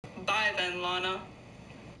Bye then, Lana.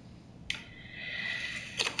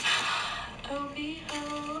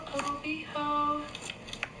 Oh-wee-ho, oh-wee-ho.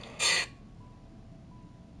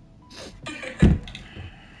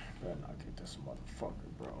 Better not get this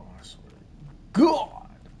motherfucker, bro. I swear to God.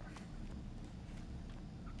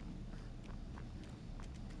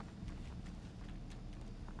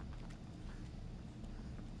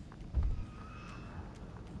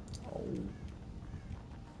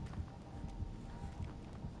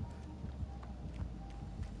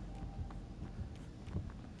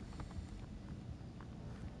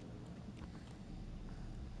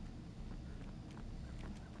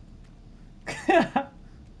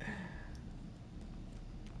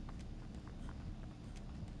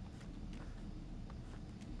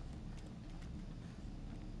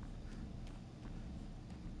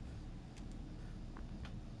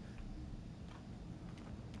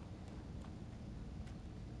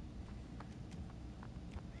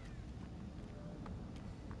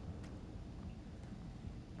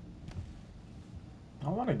 I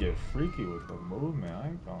want to get freaky with the movement. I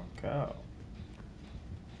ain't gonna count.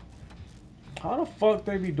 How the fuck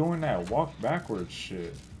they be doing that walk backwards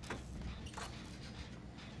shit?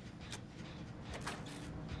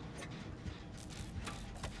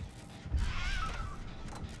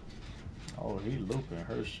 Oh, he looping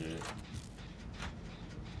her shit.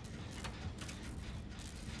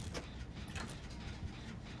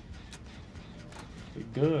 We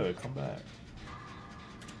good. Come back.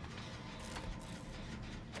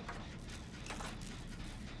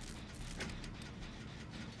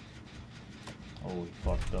 Oh, we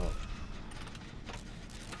fucked up.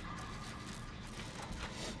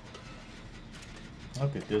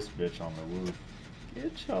 Look at this bitch on the roof.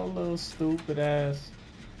 Get your little stupid ass.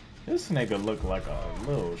 This nigga look like a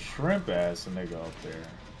little shrimp ass nigga up there.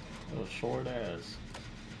 Little short ass.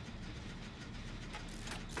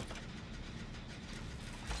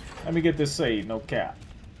 Let me get this saved, no cap.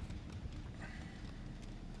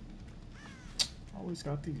 Always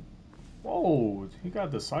got these. Whoa, he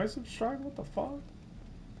got decisive strike? What the fuck?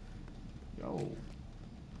 Yo.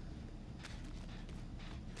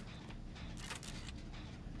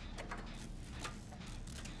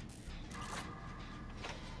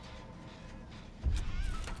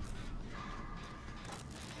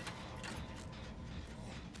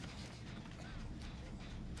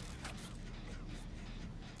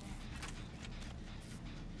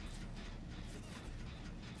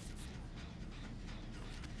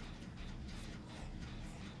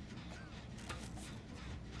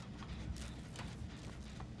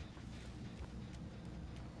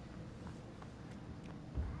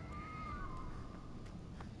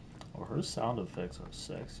 Her sound effects are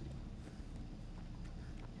sexy.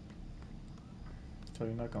 So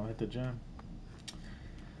you're not gonna hit the gym?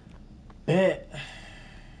 Bet.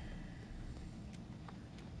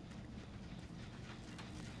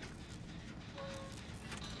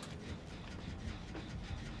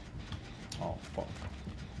 Oh fuck.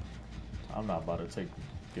 I'm not about to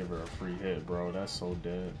give her a free hit, bro. That's so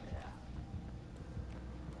dead.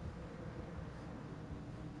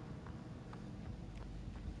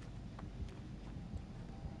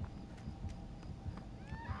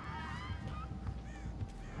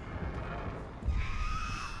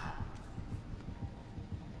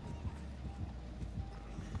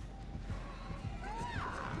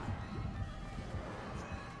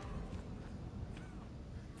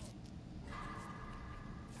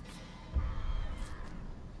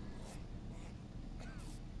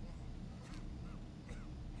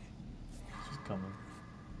 Coming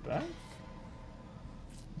back?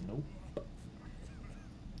 Nope.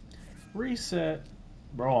 Reset.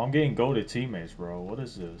 Bro, I'm getting goated teammates, bro. What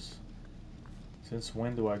is this? Since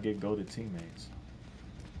when do I get goated teammates?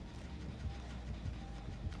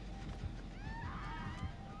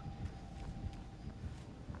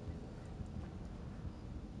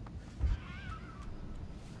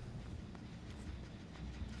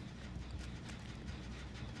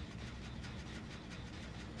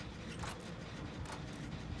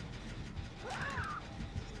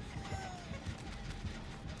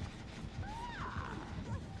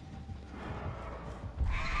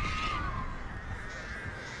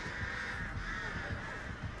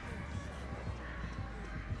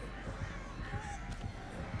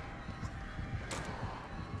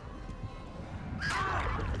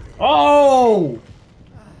 Oh!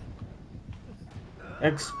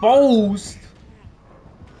 Exposed?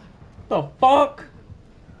 The fuck?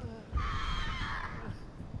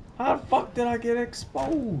 How the fuck did I get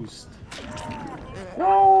exposed?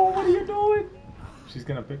 No, what are you doing? She's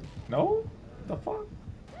gonna pick. No? The fuck?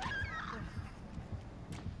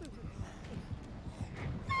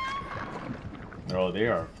 Oh, they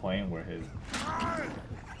are playing with his.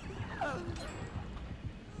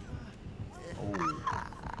 Oh.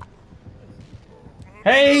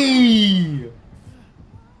 Hey!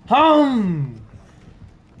 Hum!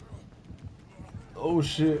 Oh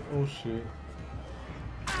shit, oh shit.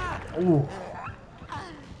 Oh.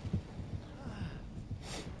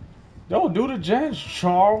 Yo, do the Jens,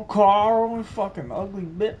 Charles, Carl, you fucking ugly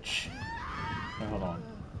bitch. Hey, hold on.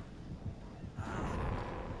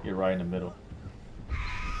 You're right in the middle.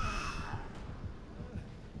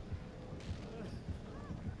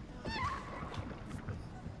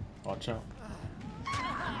 Watch out.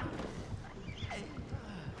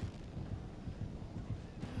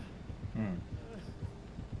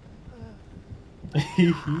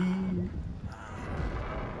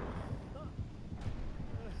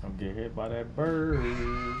 Don't get hit by that bird.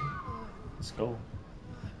 Let's go.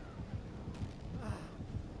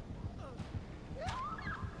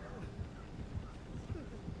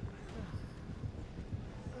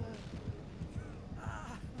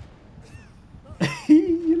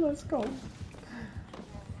 Let's go.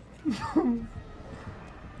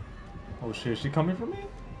 Oh shit, she coming for me?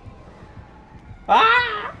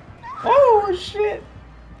 Ah! Oh shit!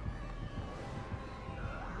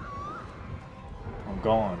 I'm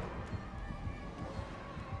gone.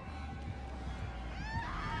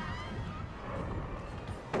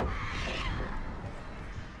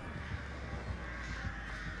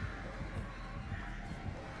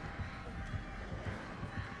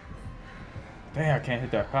 Dang, I can't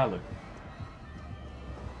hit that pallet.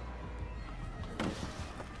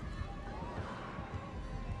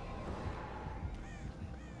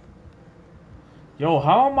 Yo,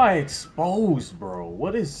 how am I exposed, bro?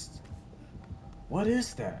 What is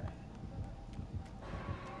that?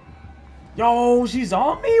 Yo, she's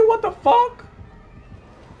on me? What the fuck?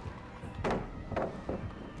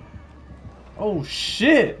 Oh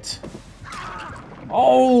shit.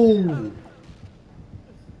 Oh.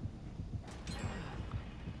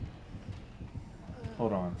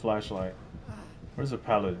 Hold on, flashlight. Where's the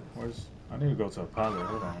pallet? I need to go to a pallet.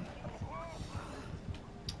 Hold on.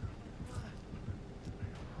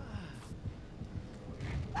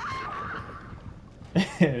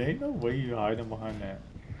 There ain't no way you hiding behind that.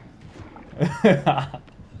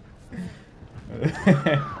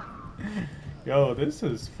 Yo, this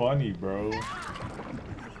is funny, bro.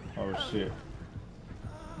 Oh shit.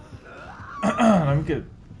 Let me get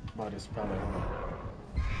by this pallet. Hold on.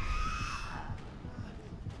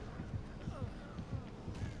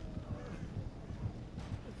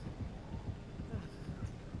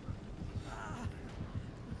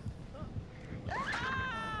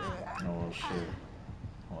 Oh shit.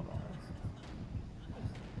 Hold on.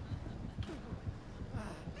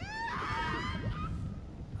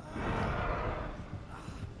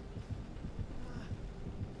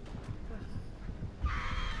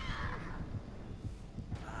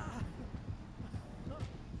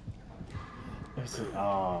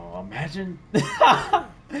 Oh, imagine.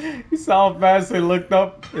 You saw how fast they looked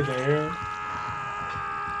up in the air.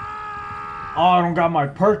 Oh, I don't got my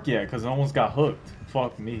perk yet because I almost got hooked.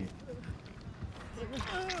 Fuck me.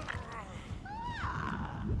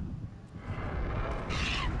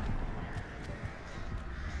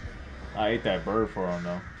 I ate that bird for him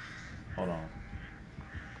though. Hold on.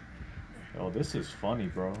 Yo, this is funny,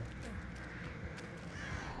 bro.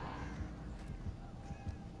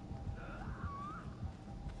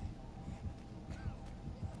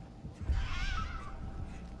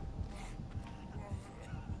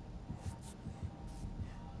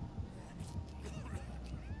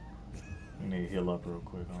 I need to heal up real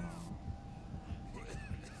quick. Hold on.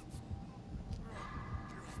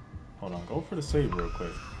 Hold on. Go for the save real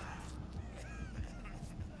quick.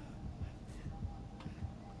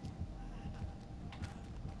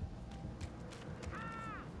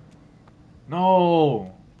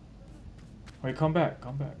 No! Wait, come back.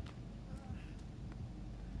 Come back.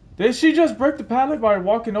 Did she just break the pallet by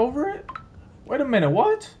walking over it? Wait a minute.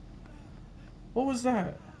 What? What was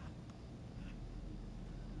that?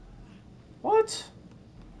 What?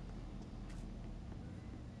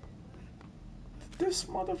 This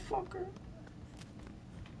motherfucker.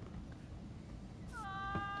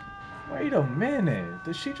 Wait a minute.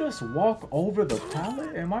 Did she just walk over the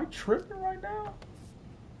pallet? Am I tripping right now?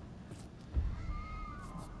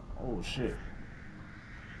 Oh shit.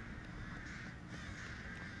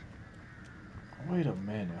 Wait a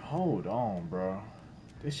minute. Hold on, bro.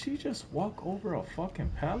 Did she just walk over a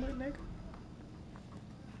fucking pallet, nigga?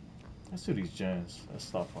 Let's do these gens. Let's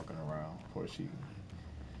stop fucking around before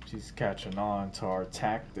she's catching on to our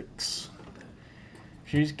tactics.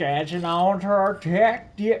 She's catching on to our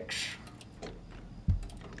tactics.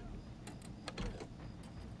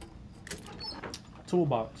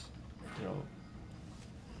 Toolbox. Yo.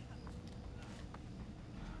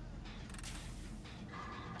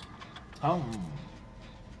 Um.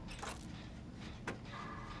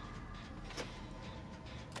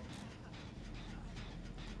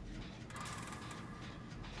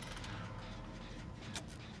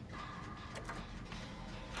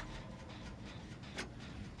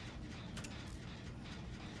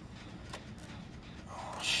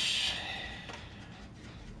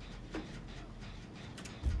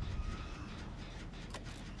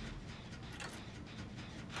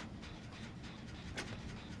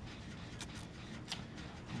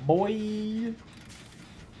 Boy.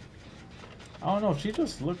 I don't know. She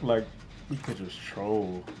just looked like we could just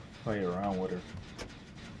troll, play around with her.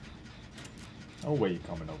 No way you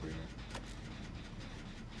coming over here.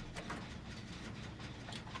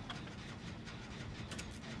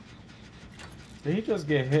 Did he just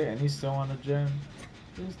get hit and he's still on the gym?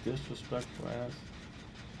 This disrespectful ass.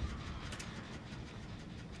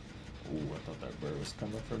 Ooh, I thought that bird was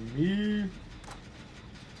coming for me.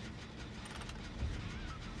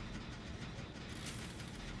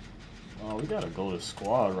 Oh, we gotta go to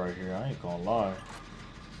squad right here. I ain't gonna lie.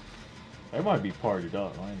 They might be partied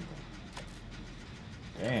up. I ain't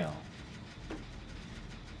gonna... Damn.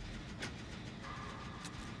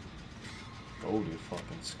 Go to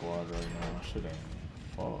fucking squad right now. Shit ain't.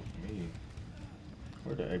 Fuck me.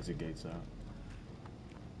 Where the exit gates at?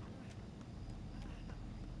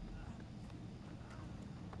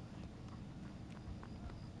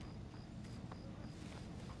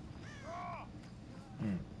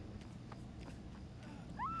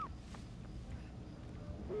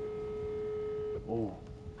 Oh.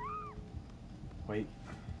 Wait.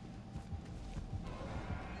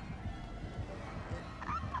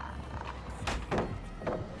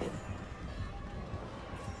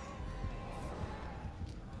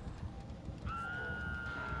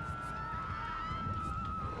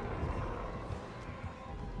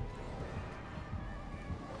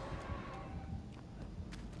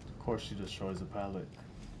 Of course she destroys the pallet.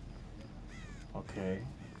 Okay.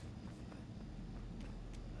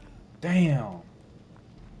 Damn.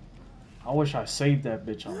 I wish I saved that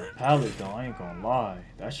bitch on the pallet though, I ain't gonna lie.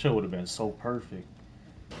 That shit would have been so perfect.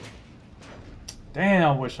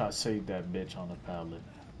 Damn, I wish I saved that bitch on the pallet.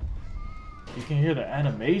 You can hear the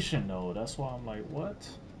animation though, that's why I'm like, what?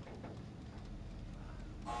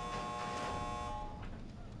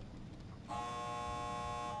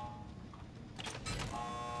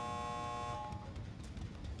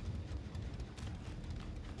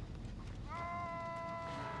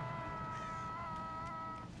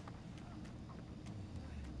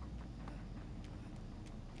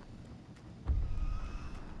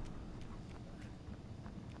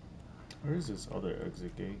 Where is this other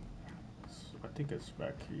exit gate? I think it's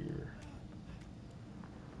back here.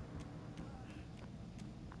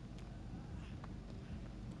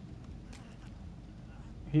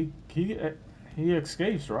 He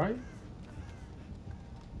escapes, right?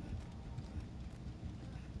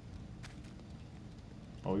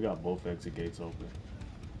 Oh, we got both exit gates open.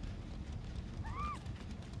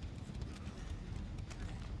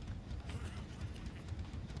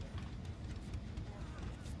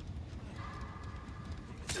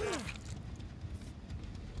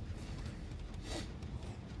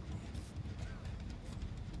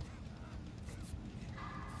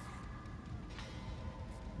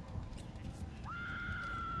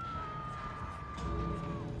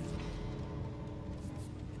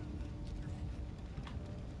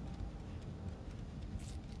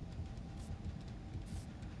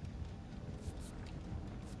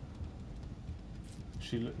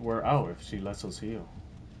 We're out if she lets us heal.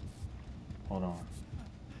 Hold on.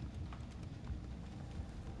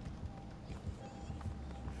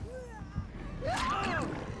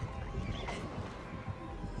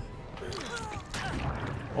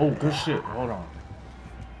 Oh, good shit. Hold on.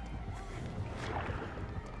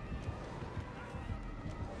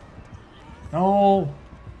 No.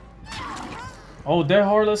 Oh, dead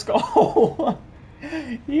hard. Let's go.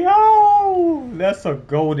 Yo, that's a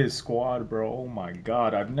goated squad, bro. Oh my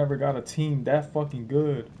god, I've never got a team that fucking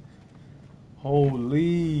good.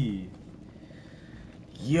 Holy.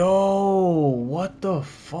 Yo, what the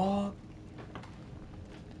fuck?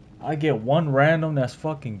 I get one random that's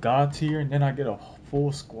fucking god tier, and then I get a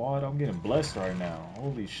full squad. I'm getting blessed right now.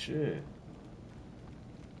 Holy shit.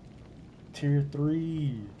 Tier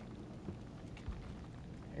 3.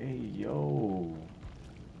 Hey, yo.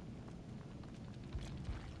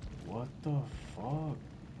 What the fuck?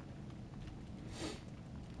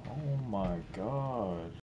 Oh my god.